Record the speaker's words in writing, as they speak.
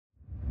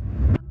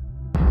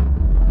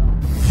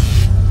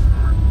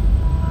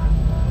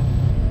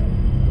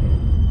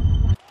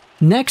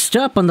Next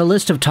up on the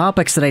list of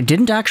topics that I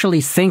didn't actually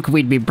think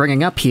we'd be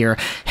bringing up here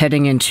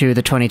heading into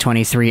the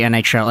 2023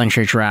 NHL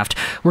entry draft,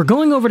 we're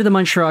going over to the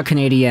Montreal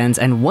Canadiens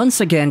and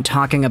once again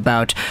talking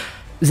about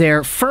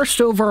their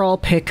first overall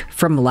pick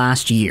from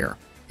last year,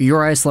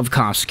 Juraj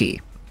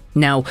Slafkovsky.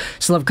 Now,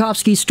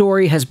 Slafkovsky's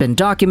story has been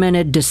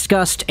documented,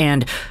 discussed,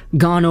 and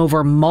gone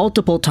over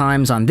multiple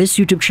times on this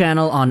YouTube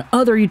channel, on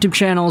other YouTube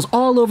channels,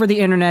 all over the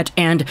internet,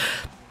 and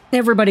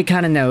everybody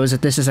kind of knows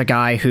that this is a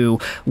guy who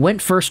went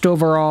first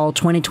overall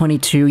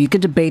 2022. You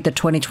could debate that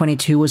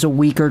 2022 was a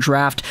weaker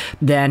draft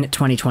than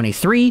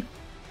 2023.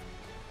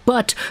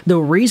 But the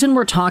reason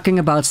we're talking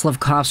about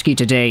Slafkovsky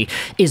today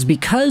is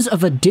because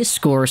of a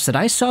discourse that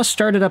I saw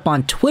started up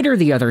on Twitter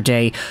the other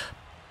day,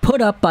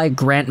 put up by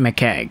Grant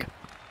McCagg.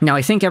 Now,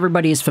 I think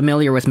everybody is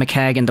familiar with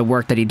McCagg and the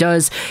work that he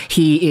does.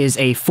 He is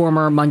a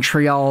former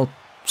Montreal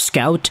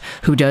scout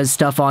who does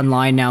stuff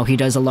online now. He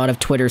does a lot of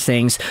Twitter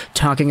things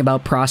talking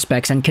about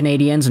prospects and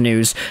Canadiens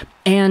news.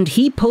 And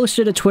he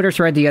posted a Twitter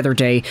thread the other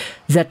day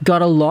that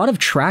got a lot of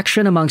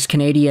traction amongst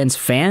Canadiens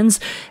fans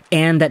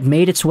and that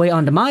made its way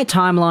onto my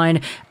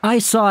timeline. I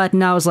saw it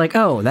and I was like,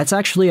 oh, that's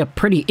actually a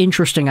pretty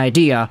interesting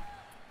idea.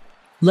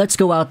 Let's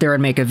go out there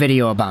and make a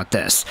video about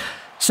this.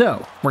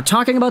 So, we're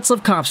talking about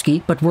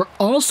Slafkovsky, but we're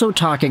also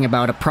talking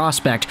about a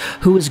prospect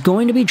who is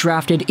going to be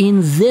drafted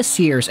in this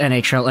year's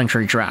NHL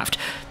entry draft,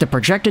 the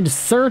projected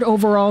 3rd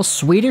overall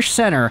Swedish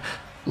center,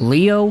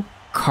 Leo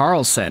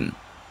Carlsson.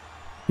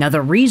 Now,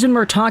 the reason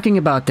we're talking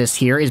about this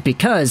here is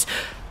because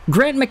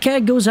Grant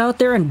McCagg goes out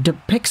there and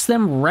depicts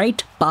them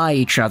right by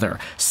each other,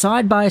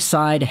 side by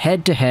side,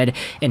 head to head,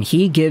 and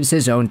he gives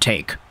his own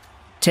take.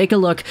 Take a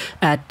look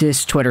at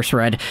this Twitter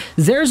thread.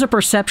 There's a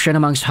perception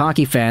amongst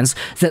hockey fans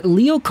that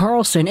Leo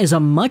Carlsson is a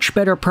much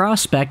better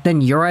prospect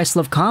than Juraj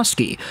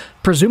Slafkovsky,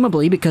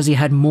 presumably because he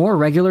had more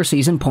regular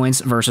season points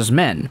versus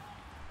men.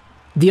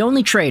 The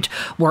only trait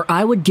where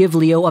I would give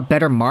Leo a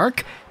better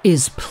mark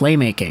is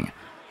playmaking.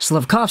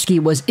 Slafkovsky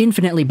was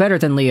infinitely better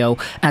than Leo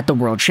at the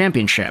World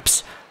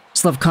Championships.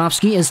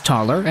 Slafkovsky is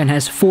taller and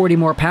has 40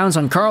 more pounds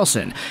on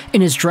Carlsson.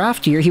 In his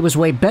draft year, he was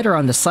way better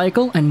on the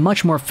cycle and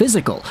much more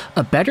physical,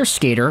 a better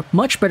skater,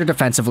 much better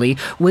defensively,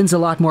 wins a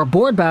lot more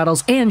board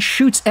battles, and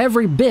shoots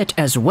every bit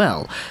as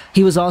well.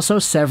 He was also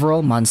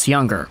several months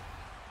younger.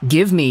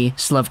 Give me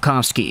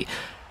Slafkovsky.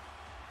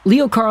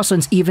 Leo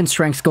Carlsson's even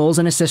strength goals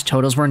and assist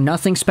totals were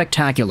nothing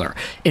spectacular.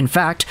 In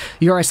fact,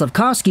 Juraj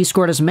Slafkovsky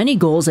scored as many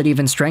goals at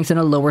even strength in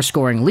a lower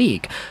scoring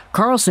league.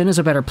 Carlsson is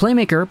a better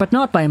playmaker, but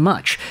not by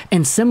much,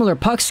 and similar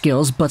puck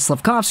skills, but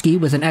Slafkovsky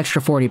with an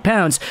extra 40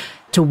 pounds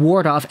to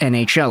ward off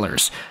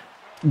NHLers.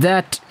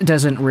 That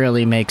doesn't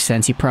really make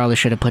sense. You probably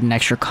should have put an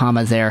extra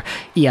comma there.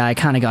 Yeah, I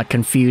kind of got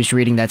confused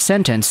reading that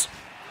sentence.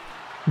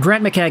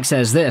 Grant McCagg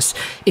says this: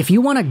 if you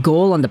want a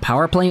goal on the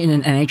power play in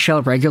an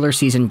NHL regular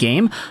season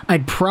game,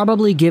 I'd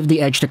probably give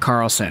the edge to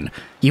Carlsson.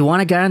 You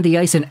want a guy on the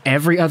ice in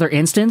every other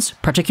instance,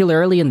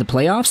 particularly in the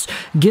playoffs?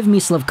 Give me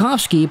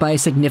Slafkovsky by a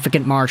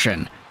significant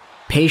margin.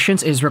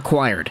 Patience is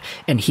required,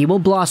 and he will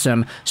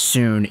blossom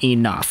soon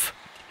enough.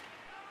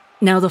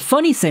 Now, the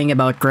funny thing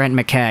about Grant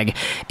McCagg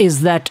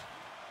is that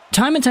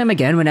time and time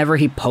again, whenever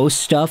he posts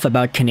stuff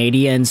about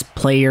Canadiens,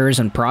 players,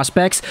 and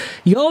prospects,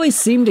 you always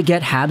seem to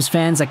get Habs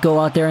fans that go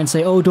out there and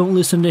say, oh, don't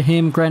listen to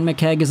him, Grant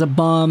McCagg is a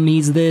bum,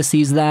 he's this,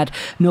 he's that,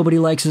 nobody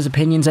likes his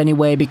opinions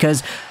anyway,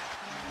 because,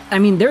 I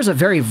mean, there's a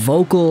very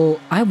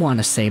vocal, I want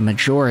to say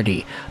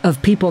majority,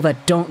 of people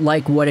that don't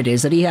like what it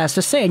is that he has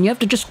to say, and you have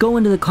to just go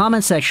into the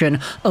comment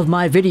section of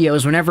my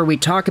videos whenever we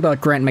talk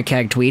about Grant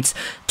McCagg tweets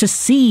to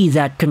see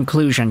that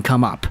conclusion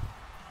come up.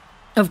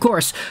 Of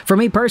course, for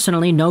me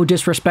personally, no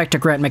disrespect to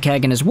Grant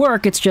McCagg and his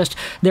work, it's just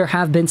there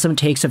have been some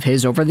takes of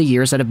his over the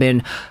years that have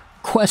been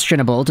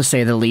questionable, to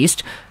say the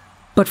least.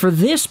 But for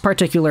this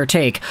particular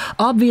take,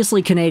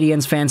 obviously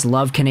Canadiens fans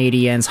love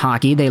Canadiens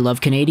hockey, they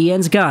love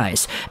Canadiens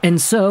guys. And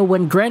so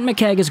when Grant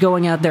McCagg is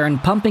going out there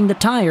and pumping the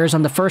tires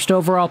on the 1st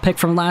overall pick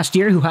from last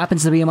year, who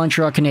happens to be a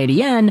Montreal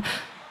Canadien,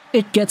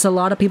 it gets a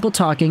lot of people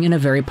talking in a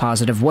very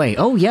positive way.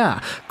 Oh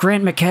yeah,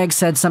 Grant McCagg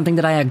said something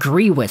that I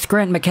agree with.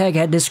 Grant McCagg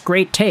had this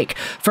great take,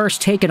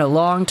 first take in a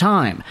long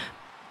time.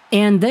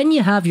 And then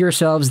you have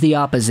yourselves the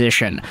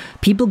opposition.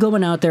 People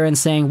going out there and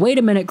saying, wait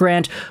a minute,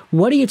 Grant,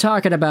 what are you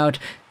talking about?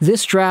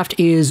 This draft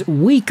is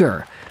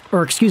weaker.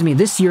 Or excuse me,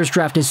 this year's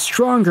draft is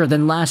stronger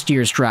than last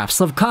year's draft.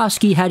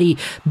 Slafkovsky, had he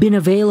been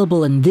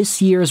available in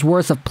this year's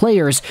worth of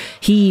players,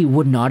 he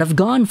would not have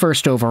gone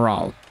 1st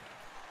overall.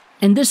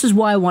 And this is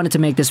why I wanted to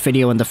make this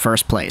video in the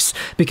first place,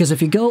 because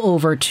if you go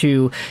over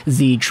to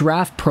the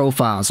draft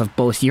profiles of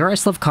both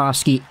Juraj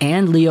Slafkovsky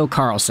and Leo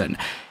Carlsson,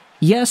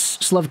 yes,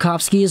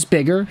 Slafkovsky is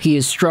bigger, he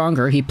is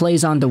stronger, he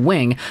plays on the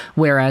wing,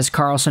 whereas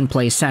Carlsson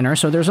plays center,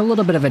 so there's a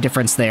little bit of a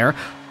difference there.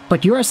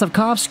 But Juraj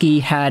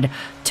Slafkovsky had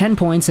 10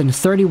 points in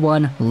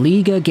 31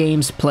 Liga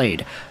games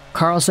played.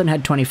 Carlsson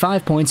had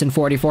 25 points in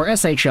 44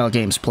 SHL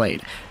games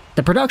played.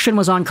 The production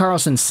was on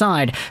Carlsson's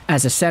side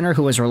as a center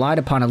who was relied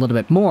upon a little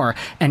bit more,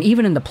 and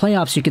even in the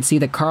playoffs you could see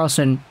that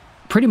Carlsson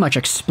pretty much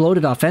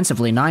exploded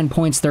offensively, 9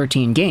 points,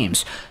 13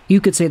 games. You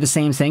could say the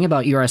same thing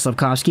about Juraj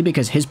Slafkovsky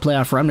because his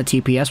playoff run with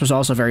TPS was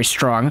also very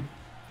strong.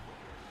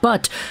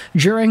 But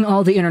during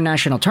all the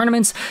international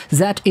tournaments,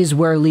 that is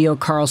where Leo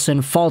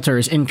Carlsson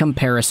falters in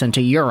comparison to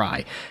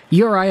Juraj.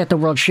 Juraj at the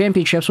World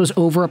Championships was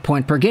over a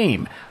point per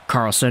game.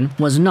 Carlsson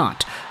was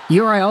not.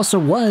 Juraj also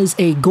was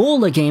a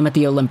goal a game at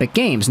the Olympic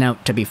Games. Now,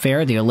 to be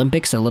fair, the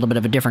Olympics are a little bit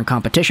of a different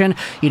competition.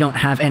 You don't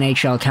have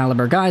NHL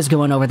caliber guys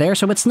going over there,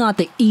 so it's not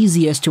the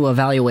easiest to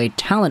evaluate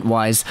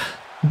talent-wise.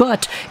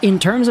 But in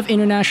terms of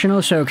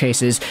international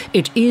showcases,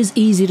 it is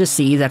easy to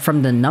see that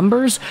from the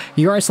numbers,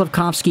 Juraj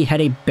Slafkovsky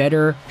had a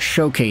better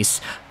showcase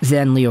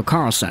than Leo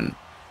Carlsson.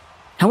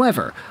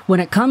 However, when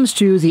it comes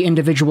to the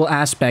individual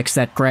aspects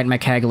that Grant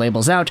McCagg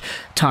labels out,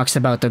 talks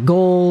about the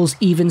goals,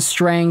 even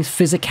strength,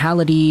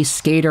 physicality,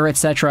 skater,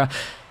 etc.,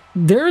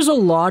 there's a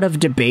lot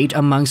of debate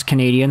amongst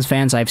Canadiens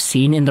fans I've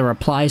seen in the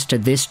replies to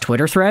this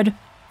Twitter thread,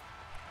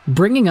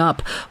 bringing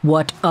up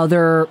what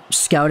other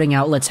scouting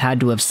outlets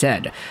had to have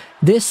said.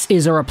 This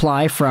is a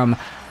reply from,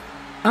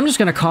 I'm just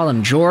going to call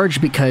him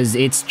George because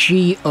it's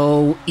Goerge.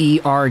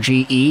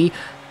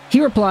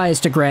 He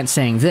replies to Grant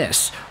saying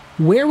this: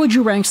 where would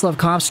you rank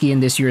Slafkovsky in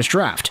this year's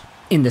draft?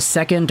 In the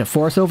 2nd to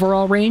 4th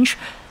overall range?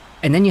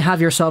 And then you have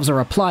yourselves a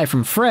reply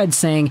from Fred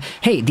saying,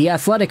 hey, The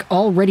Athletic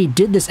already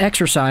did this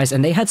exercise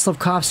and they had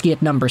Slafkovsky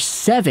at number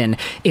 7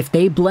 if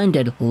they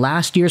blended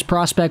last year's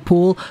prospect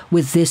pool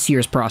with this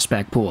year's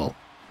prospect pool.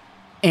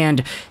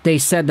 And they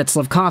said that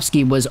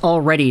Slafkovsky was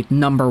already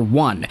number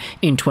 1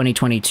 in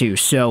 2022.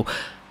 So,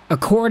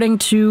 according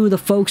to the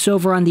folks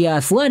over on The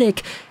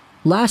Athletic,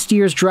 last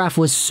year's draft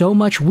was so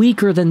much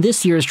weaker than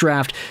this year's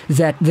draft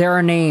that there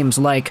are names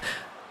like,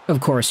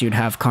 of course you'd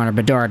have Connor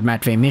Bedard,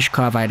 Matvei,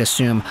 Michkov, I'd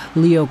assume,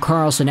 Leo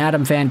Carlsson,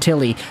 Adam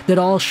Fantilli, that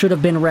all should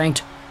have been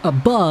ranked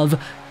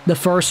above the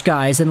first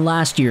guys in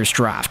last year's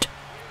draft.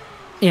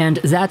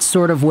 And that's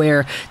sort of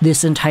where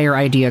this entire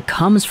idea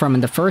comes from in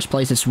the first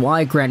place. It's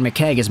why Grant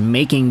McCagg is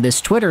making this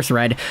Twitter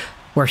thread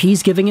where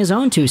he's giving his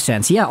own 2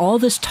 cents. Yeah, all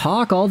this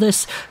talk, all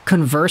this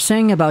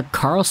conversing about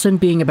Carlsson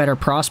being a better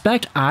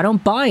prospect, I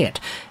don't buy it.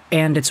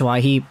 And it's why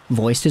he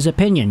voiced his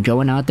opinion,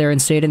 going out there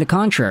and stating the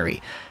contrary.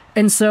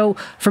 And so,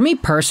 for me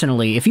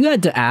personally, if you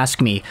had to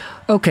ask me,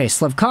 okay,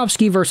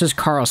 Slafkovsky versus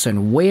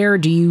Carlsson, where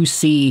do you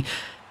see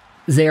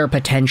their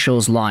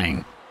potentials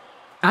lying?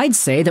 I'd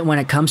say that when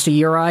it comes to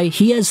Juraj,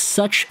 he has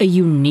such a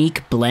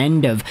unique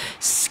blend of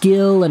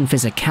skill and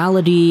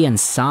physicality and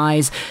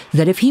size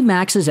that if he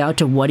maxes out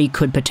to what he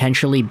could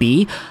potentially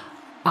be,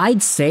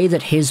 I'd say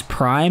that his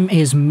prime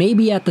is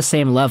maybe at the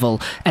same level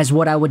as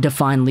what I would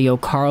define Leo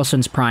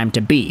Carlsson's prime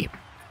to be.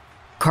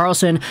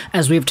 Carlsson,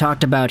 as we've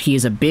talked about, he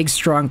is a big,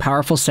 strong,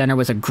 powerful center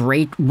with a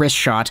great wrist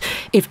shot.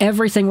 If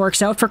everything works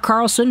out for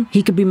Carlsson,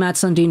 he could be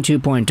Mats Sundin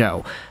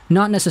 2.0.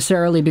 Not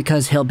necessarily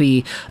because he'll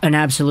be an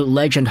absolute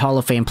legend Hall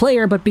of Fame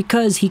player, but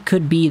because he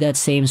could be that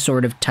same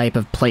sort of type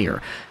of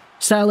player.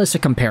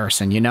 Stylistic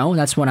comparison, you know?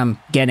 That's what I'm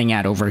getting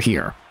at over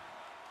here.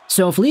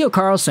 So if Leo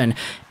Carlsson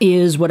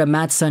is what a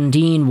Mats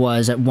Sundin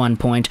was at one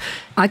point,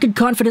 I could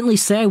confidently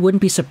say I wouldn't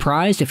be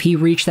surprised if he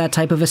reached that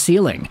type of a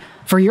ceiling.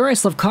 For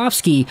Juraj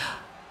Slafkovsky,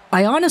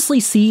 I honestly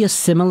see a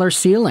similar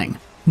ceiling.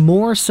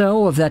 More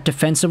so of that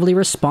defensively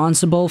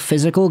responsible,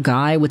 physical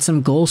guy with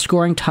some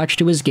goal-scoring touch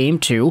to his game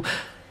too.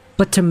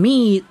 But to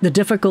me, the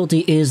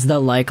difficulty is the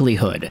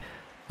likelihood.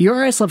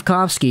 Juraj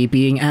Slafkovsky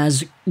being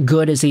as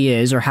good as he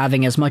is, or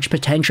having as much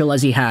potential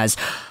as he has,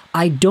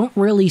 I don't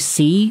really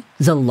see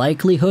the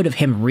likelihood of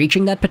him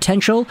reaching that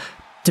potential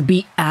to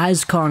be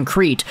as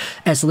concrete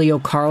as Leo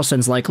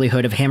Carlsson's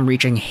likelihood of him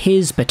reaching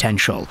his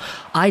potential.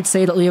 I'd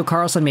say that Leo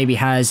Carlsson maybe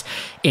has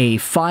a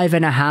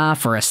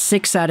 5.5 or a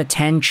 6 out of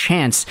 10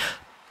 chance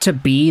to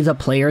be the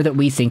player that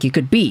we think he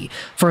could be.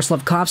 For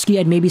Slafkovsky,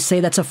 I'd maybe say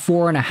that's a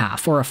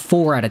 4.5 or a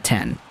 4 out of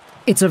 10.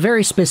 It's a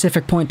very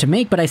specific point to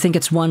make, but I think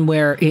it's one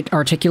where it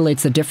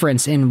articulates the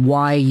difference in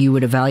why you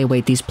would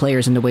evaluate these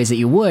players in the ways that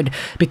you would,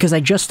 because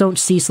I just don't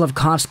see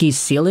Slafkovsky's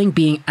ceiling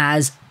being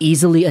as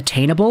easily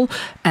attainable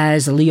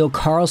as Leo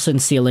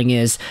Carlsson's ceiling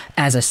is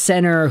as a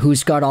center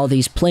who's got all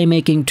these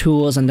playmaking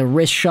tools and the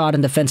wrist shot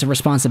and defensive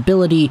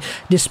responsibility,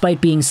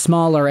 despite being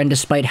smaller and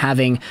despite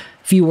having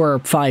fewer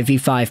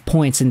 5v5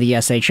 points in the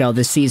SHL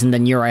this season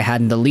than Juraj had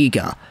in the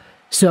Liga.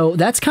 So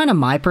that's kind of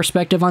my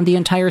perspective on the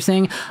entire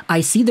thing. I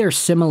see their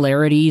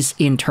similarities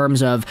in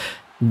terms of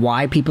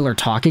why people are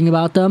talking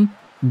about them.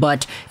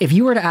 But if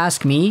you were to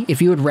ask me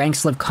if you would rank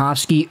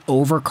Slafkovsky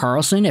over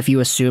Carlsson, if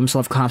you assume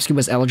Slafkovsky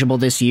was eligible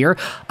this year,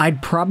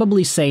 I'd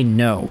probably say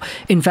no.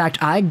 In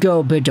fact, I'd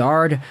go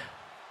Bedard,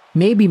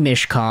 maybe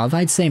Michkov.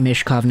 I'd say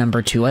Michkov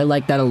number 2. I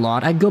like that a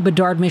lot. I'd go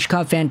Bedard,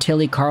 Michkov,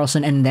 Fantilli,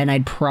 Carlsson, and then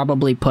I'd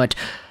probably put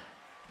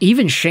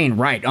even Shane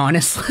Wright,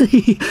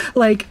 honestly.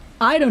 Like,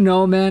 I don't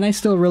know, man. I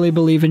still really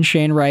believe in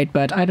Shane Wright,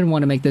 but I didn't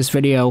want to make this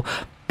video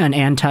an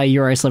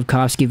anti-Juraj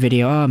Slafkovsky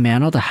video. Oh,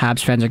 man, all the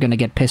Habs fans are going to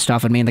get pissed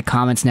off at me in the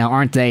comments now,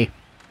 aren't they?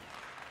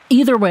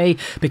 Either way,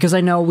 because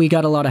I know we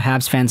got a lot of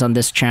Habs fans on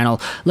this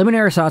channel, let me know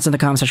your thoughts in the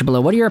comment section below.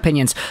 What are your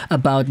opinions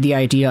about the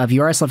idea of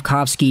Juraj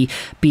Slafkovsky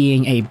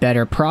being a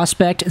better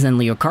prospect than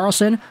Leo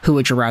Carlsson? Who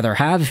would you rather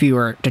have if you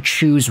were to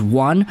choose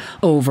one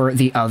over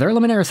the other?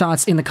 Let me know your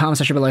thoughts in the comment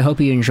section below. I hope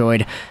you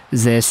enjoyed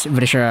this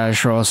video,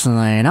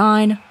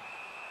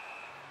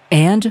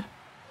 and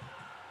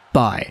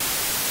bye.